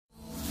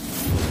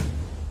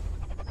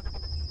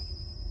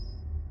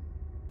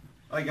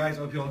Hi guys,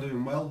 hope you're all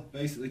doing well.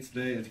 Basically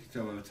today, as you can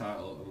tell by the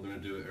title, I'm going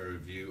to do a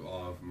review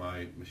of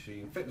my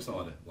machine fitness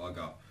order, what I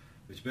got.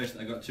 Which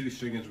basically I got two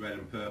stringers, red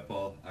and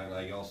purple, and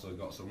I also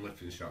got some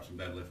lifting straps, some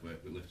deadlift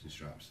weight with lifting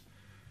straps.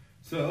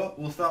 So,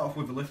 we'll start off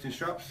with the lifting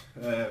straps.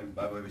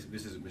 By the way,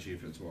 this isn't machine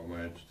fitness what I'm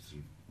wearing, just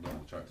a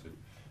normal tracksuit,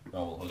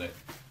 normal hoodie,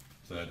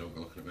 so don't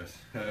go looking at this.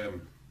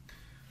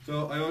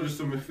 So I ordered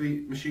some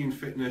machine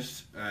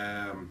fitness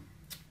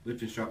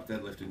lifting straps,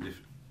 deadlifting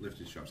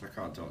lifting straps. I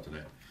can't talk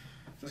today.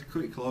 Just a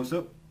quick close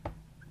up.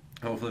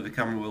 Hopefully the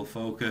camera will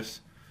focus.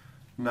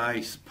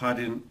 Nice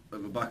padding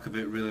at the back of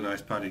it, really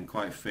nice padding,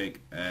 quite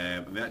thick.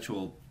 The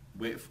actual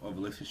width of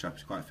the lifting strap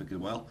is quite thick as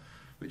well,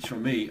 which for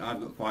me, I've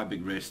got quite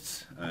big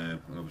wrists, and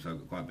obviously I've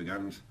got quite big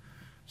hands.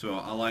 So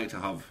I like to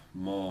have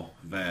more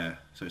there,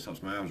 so it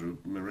stops my arms,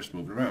 my wrists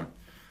moving around.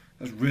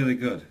 That's really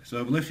good.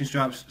 So the lifting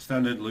straps,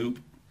 standard loop.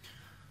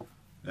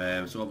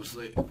 So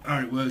obviously how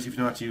it works, if you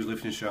know how to use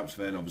lifting straps,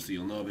 then obviously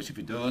you'll know this. If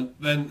you don't,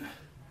 then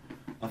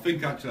I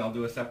think actually I'll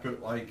do a separate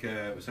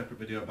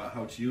video about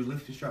how to use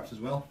lifting straps as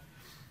well.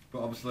 But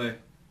obviously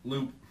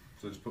loop,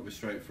 so just put this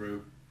straight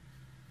through,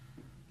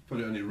 put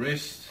it on your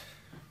wrist,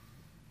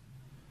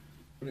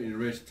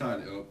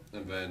 tighten it up,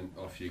 and then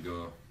off you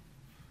go.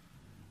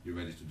 You're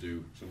ready to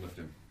do some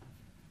lifting.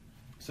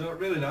 So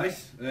really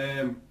nice.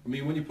 I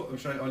mean, when you put them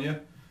straight on you,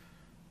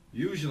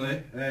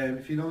 usually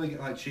if you normally get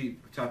like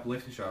cheap type of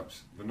lifting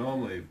straps, they're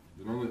normally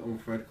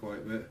unthread quite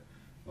a bit,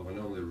 or they're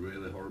normally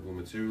really horrible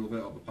material of it,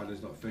 or the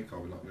padding's not thick, or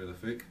they're not really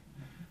thick.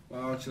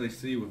 What I actually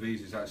see with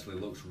these is actually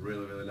looks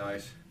really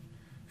nice.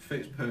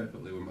 Fits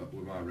perfectly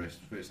with my wrist,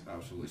 fits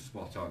absolutely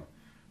spot on.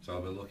 So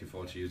I'll be looking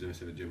forward to using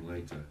this in the gym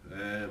later.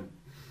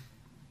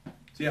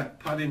 So yeah,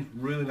 padding,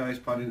 really nice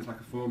padding. It's like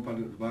a foam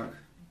padding at the back.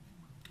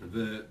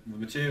 The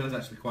material is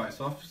actually quite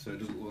soft, so it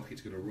doesn't look like it's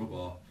going to rub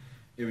or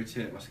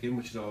irritate my skin,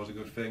 which is always a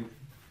good thing.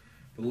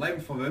 The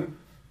length of them,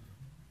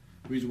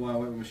 the reason why I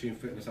went with machine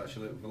fitness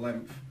actually, the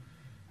length,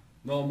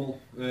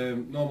 normal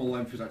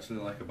length is actually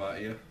like about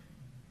here.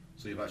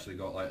 So you've actually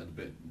got like a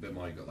bit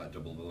more, you've got like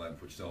double the length,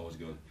 which is always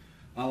good.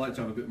 I like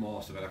to have a bit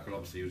more so that I can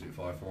obviously use it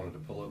for if I wanted to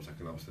pull ups, I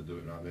can obviously do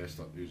it around there,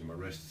 stop using my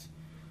wrists.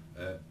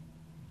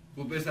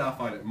 But basically I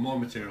find it more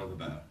material the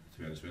better, to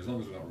be honest with you, as long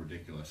as it's not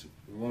ridiculous.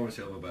 The more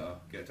material the better,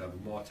 get to have a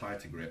more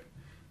tighter grip,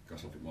 got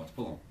something more to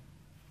pull on.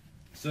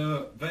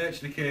 So they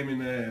actually came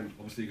in,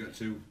 obviously you got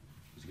two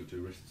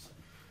wrists.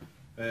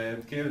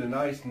 Came in a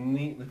nice,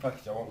 neatly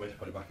packaged, I won't wait to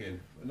put it back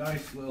in, a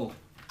nice little,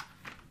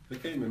 they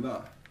came in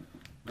that,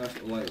 nice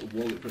little like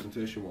wallet,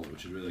 presentation wallet,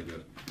 which is really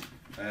good.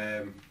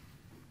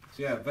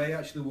 So yeah, they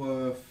actually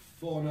were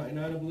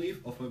 $4.99 I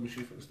believe, off of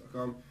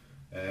machinefitness.com.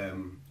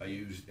 I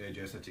used AJ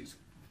Aesthetics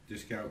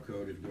discount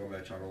code. If you go on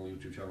their channel,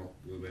 YouTube channel,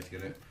 you'll be able to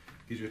get it.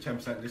 Gives you a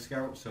 10%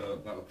 discount,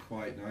 so that was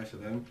quite nice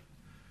of them.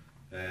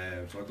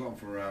 So I got them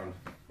for around,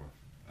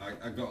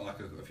 I got like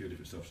a few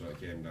different stuff, so it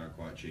came down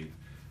quite cheap.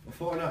 But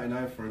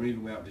 $4.99 for them,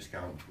 even without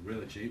discount,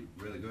 really cheap,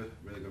 really good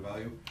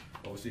value.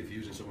 Obviously if you're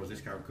using someone's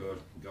discount code,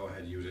 go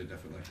ahead and use it,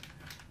 definitely.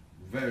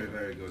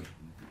 Very good,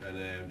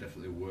 and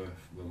definitely worth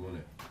the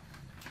money.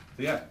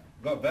 So yeah,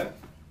 got them.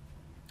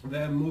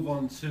 Then move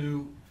on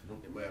to,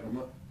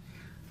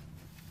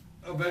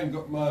 I've then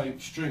got my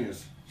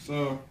stringers.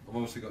 So I've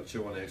obviously got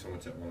two on here, so I'm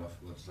going to take one off.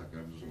 Looks like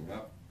I was doing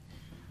that.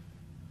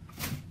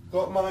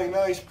 Got my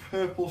nice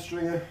purple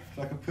stringer,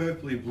 like a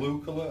purpley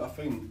blue colour. I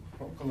think,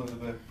 what colour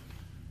are they?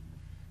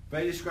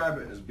 They describe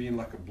it as being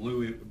like a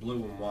blue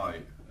and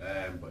white,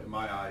 but in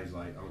my eyes,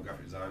 like I'm a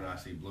graphic designer, I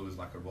see blue as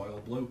like a royal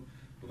blue,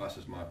 but that's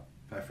just my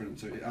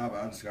preference.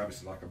 I describe it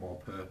as like a more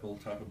purple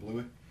type of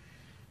bluey.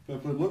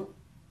 Purple blue,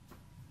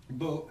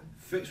 but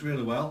fits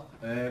really well.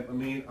 I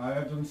mean, I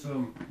have done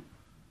some.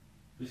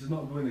 This is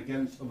not going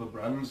against other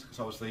brands because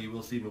obviously you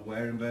will see me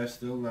wearing there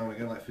still now and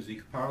again, like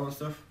Physique Apparel and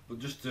stuff. But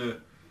just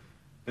to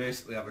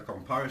basically have a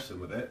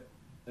comparison with it,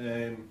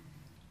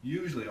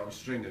 usually on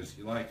stringers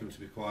you like them to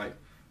be quite.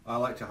 I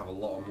like to have a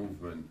lot of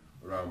movement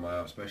around my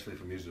arm, especially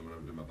if I'm using them when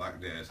I'm doing my back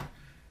days.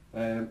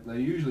 They're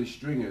usually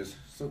stringers.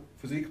 So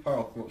Physique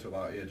Apparel come up to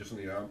about here, just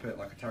under your armpit,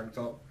 like a tank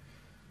top.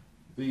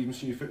 The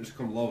machine fitness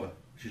come lower,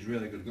 which is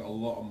really good. Got a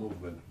lot of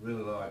movement,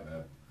 really like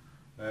that.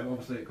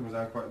 Obviously it comes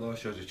down quite low,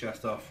 shows your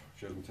chest off,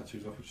 shows my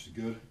tattoos off, which is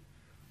good.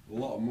 A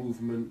lot of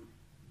movement,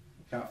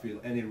 can't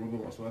feel any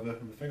rubbing whatsoever.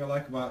 And the thing I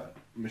like about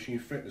machine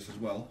fitness as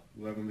well,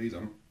 with having these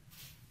on,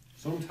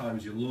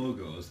 sometimes your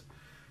logos,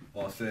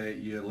 or say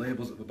your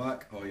labels at the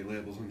back, or your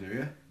labels under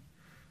here,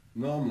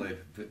 normally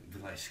they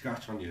like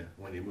scratch on you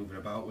when you're moving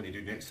about, when you're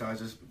doing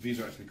exercises. But these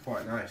are actually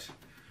quite nice,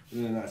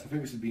 really nice. I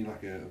think this has been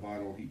like a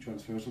vinyl heat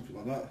transfer or something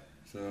like that.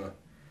 So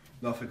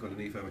nothing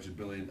underneath there, which is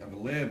brilliant. And the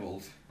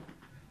labels,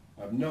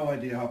 I have no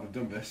idea how they've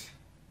done this.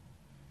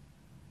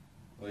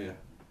 Oh yeah,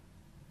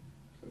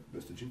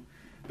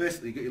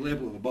 basically you get your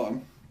label at the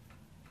bottom.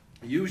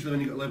 Usually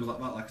when you got labels like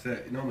that, like I say,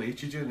 it normally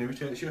itches you and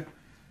irritates you.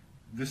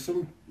 They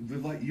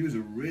like use a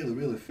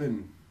really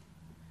thin,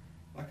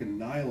 like a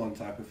nylon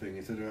type of thing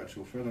instead of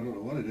actual thread. I don't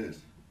know what it is,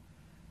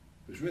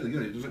 but it's really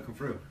good. It doesn't come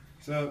through.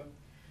 So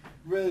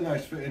really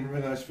nice fitting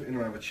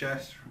around the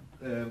chest,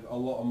 a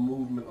lot of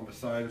movement on the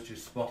side, which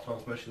is spot on,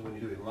 especially when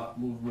you're doing lat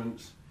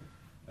movements.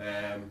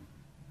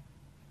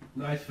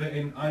 Nice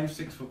fitting. I'm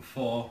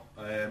 6'4".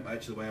 I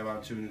actually weigh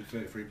around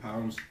 233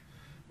 pounds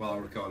while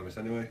I'm recording this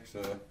anyway. So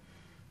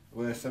I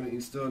weigh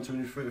 17 stone,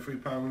 233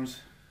 pounds.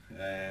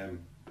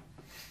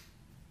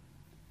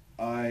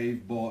 I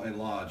bought a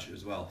large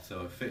as well,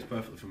 so it fits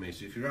perfectly for me.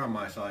 So if you're around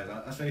my size,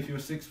 I say if you were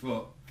 6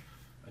 foot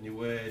and you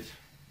weighed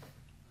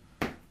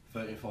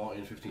 13,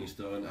 14, 15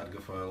 stone, I'd go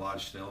for a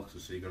large still,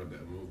 because so you got a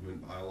bit of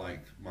movement. But I like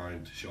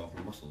mine to show off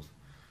my muscles.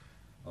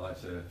 I like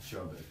to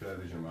show a bit of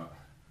curvage on that.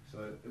 So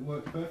it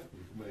works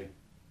perfectly for me.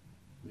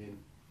 I mean,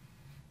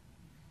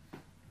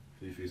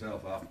 see for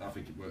yourself, I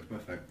think it works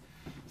perfect.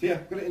 So yeah,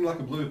 got it in like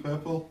a blue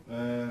purple.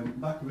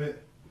 Back of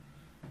it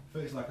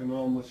fits like a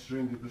normal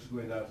string, just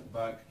going down to the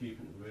back,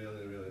 keeping it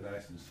really, really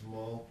nice and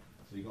small.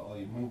 So you got all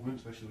your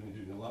movements, especially when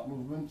you're doing your lat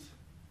movements.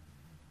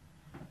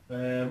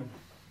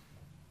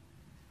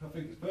 I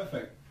think it's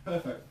perfect,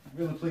 perfect.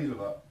 Really pleased with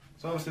that.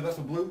 So obviously that's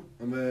the blue,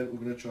 and then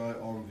we're going to try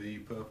on the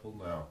purple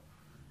now.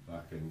 If I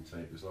can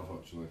take this off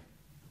actually.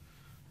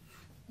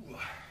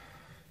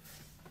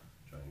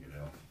 Try and get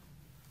it off.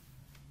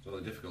 It's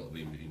really difficult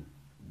being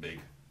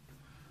big.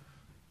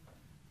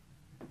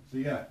 So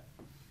yeah,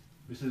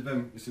 this is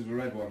the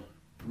red one.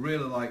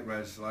 Really like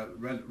reds. Like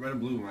red and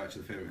blue are my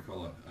actually favourite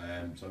colour.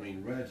 So I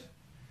mean red,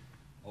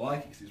 I like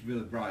it because it's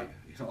really bright.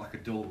 It's not like a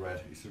dull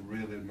red. It's a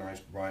really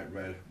nice bright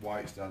red.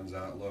 White stands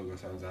out. Logo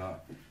stands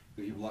out.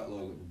 Got your black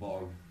logo at the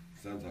bottom.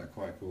 Stands out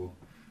quite cool.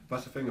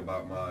 That's the thing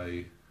about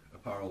my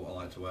apparel. What I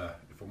like to wear.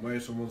 If I'm wearing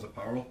someone's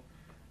apparel,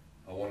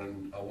 I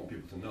want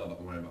people to know that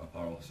I'm wearing that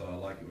apparel. So I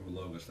like it when the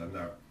logo stand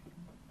out.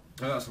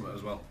 Oh, that's something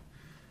as well.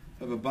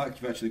 At the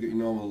back, you've actually got your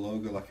normal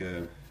logo, like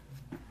a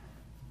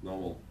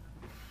normal,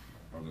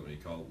 I don't know what you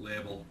call it,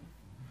 label.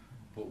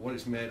 But what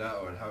it's made out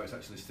of and how it's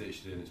actually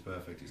stitched in, it's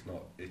perfect. It's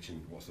not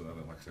itching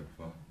whatsoever, like I said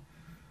before.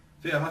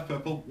 So yeah, that's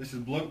purple. This is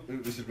blue.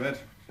 This is red.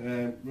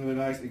 Really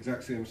nice,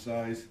 exact same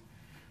size.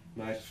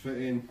 Nice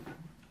fitting.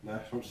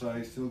 Nice front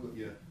size. Still got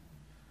your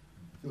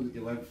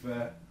length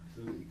there.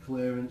 Still got your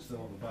clearance.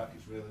 Still on the back.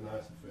 It's really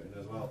nice and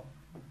fitting as well.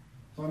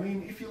 So I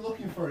mean, if you're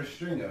looking for a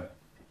stringer,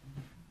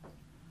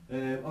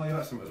 oh yeah,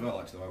 that's something as well.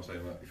 Actually, I'm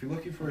saying that. If you're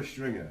looking for a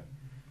stringer,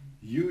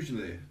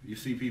 usually you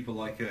see people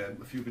like a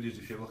few videos.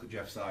 If you look at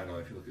Jeff Side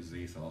or if you look at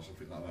Zethal or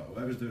something like that,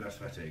 whoever's doing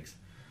aesthetics,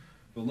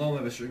 they'll normally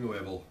have a stringer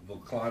where they'll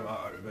climb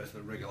out of it,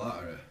 basically wriggle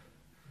out of it,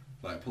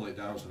 like pull it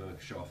down so then they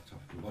can show off the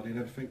top of the body and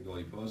everything, with all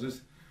your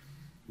poses.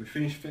 With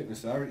Finished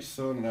Fitness, how it's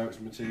sewn and how it's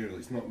material,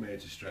 it's not made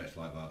to stretch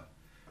like that.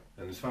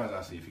 And as far as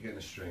I see, if you're getting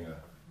a stringer,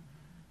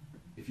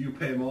 if you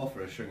pay more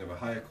for a stringer, the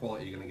higher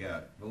quality you're going to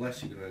get, the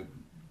less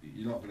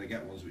you're not going to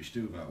get ones which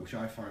do that, which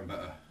I find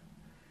better.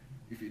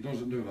 If it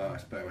doesn't do that,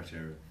 it's better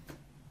material.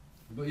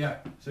 But yeah,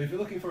 so if you're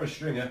looking for a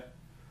stringer,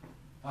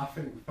 I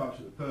think it's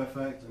absolutely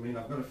perfect. I mean,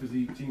 I've got a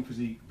Team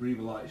Physique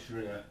Breather Light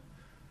stringer.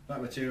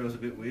 That material is a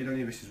bit weird on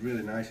you. This is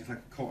really nice. It's like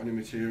a cottony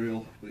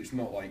material, but it's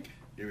not like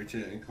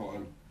irritating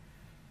cotton.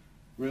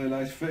 Really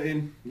nice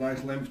fitting,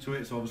 nice length to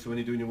it, so obviously when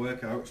you're doing your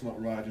workout, it's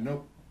not riding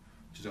up,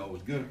 which is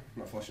always good,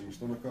 not flashing my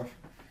stomach off.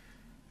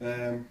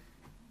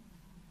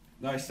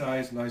 Nice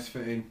size, nice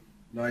fitting,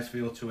 nice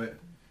feel to it,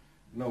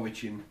 no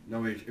itching,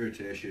 no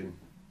irritation,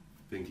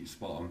 I think it's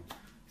spot on.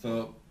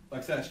 So,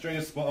 like I said,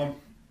 stringers spot on,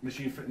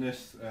 Machine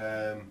Fitness,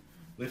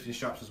 lifting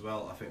straps as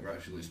well, I think they're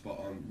actually spot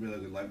on, really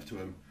good length to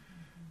them.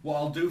 What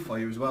I'll do for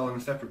you as well in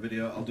a separate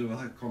video, I'll do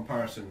a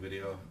comparison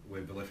video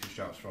with the lifting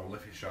straps from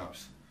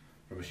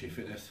Machine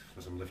Fitness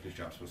for some lifting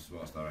straps from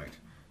Sports Direct,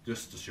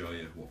 just to show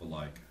you what they're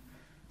like.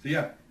 So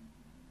yeah,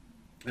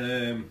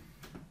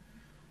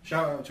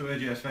 shout out to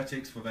AJ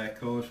Aesthetics for their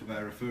code, for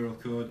their referral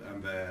code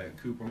and their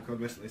coupon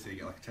code basically, so you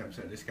get like a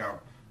 10% discount.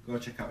 Go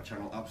check out the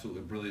channel,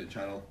 absolutely brilliant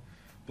channel.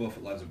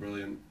 Both lads are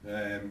brilliant.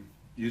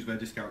 Use their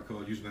discount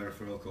code, use their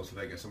referral code so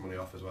they get some money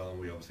off as well, and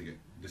we obviously get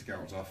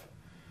discounts off.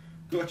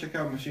 Go check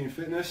out Machine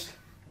Fitness.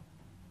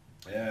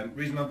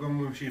 Reason I've gone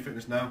with Machine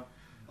Fitness now,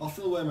 I'll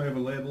still wear my other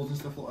labels and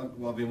stuff like that,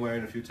 what I've been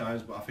wearing a few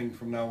times, but I think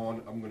from now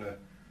on I'm going to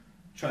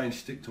try and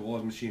stick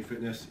towards Machine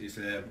Fitness. It's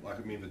like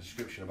I mean the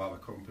description about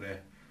the company,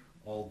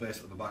 all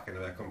based at the back end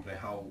of their company,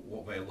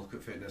 what they look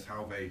at fitness,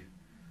 how they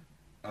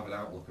have an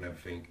outlook and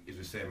everything is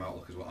the same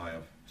outlook as what I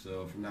have.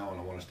 So from now on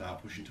I want to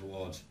start pushing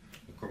towards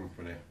a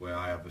company where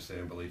I have the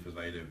same belief as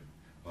they do,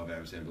 or they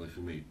have the same belief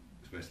as me,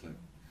 especially.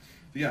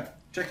 So yeah,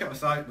 check out the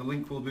site, the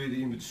link will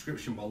be in the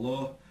description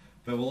below.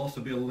 There will also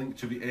be a link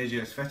to the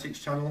AJ Aesthetics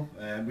channel.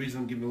 The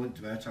reason I'm giving a link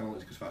to their channel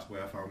is because that's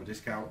where I found the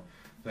discount.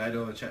 So head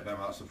over, check them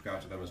out,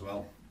 subscribe to them as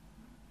well.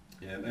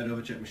 Head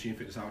over, check Machine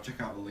Fitness out,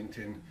 check out the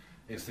LinkedIn,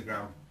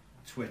 Instagram,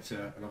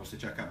 Twitter, and obviously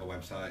check out the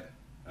website.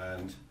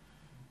 And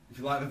if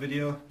you like the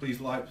video, please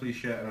like, please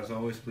share, and as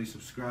always, please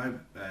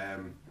subscribe.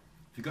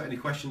 If you've got any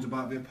questions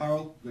about the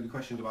apparel, got any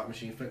questions about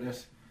Machine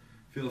Fitness,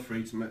 feel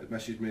free to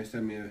message me,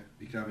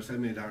 you can either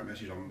send me a direct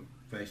message on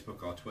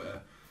Facebook or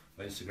Twitter,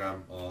 or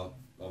Instagram, or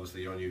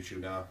obviously you're on YouTube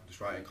now, just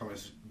write in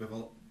comments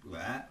below,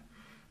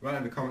 write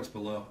in the comments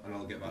below and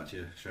I'll get back to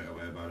you straight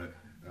away about it.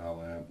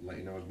 I'll let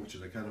you know as much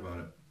as I can about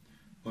it.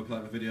 Hope you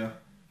like the video,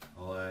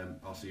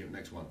 I'll see you at the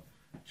next one.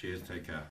 Cheers, take care.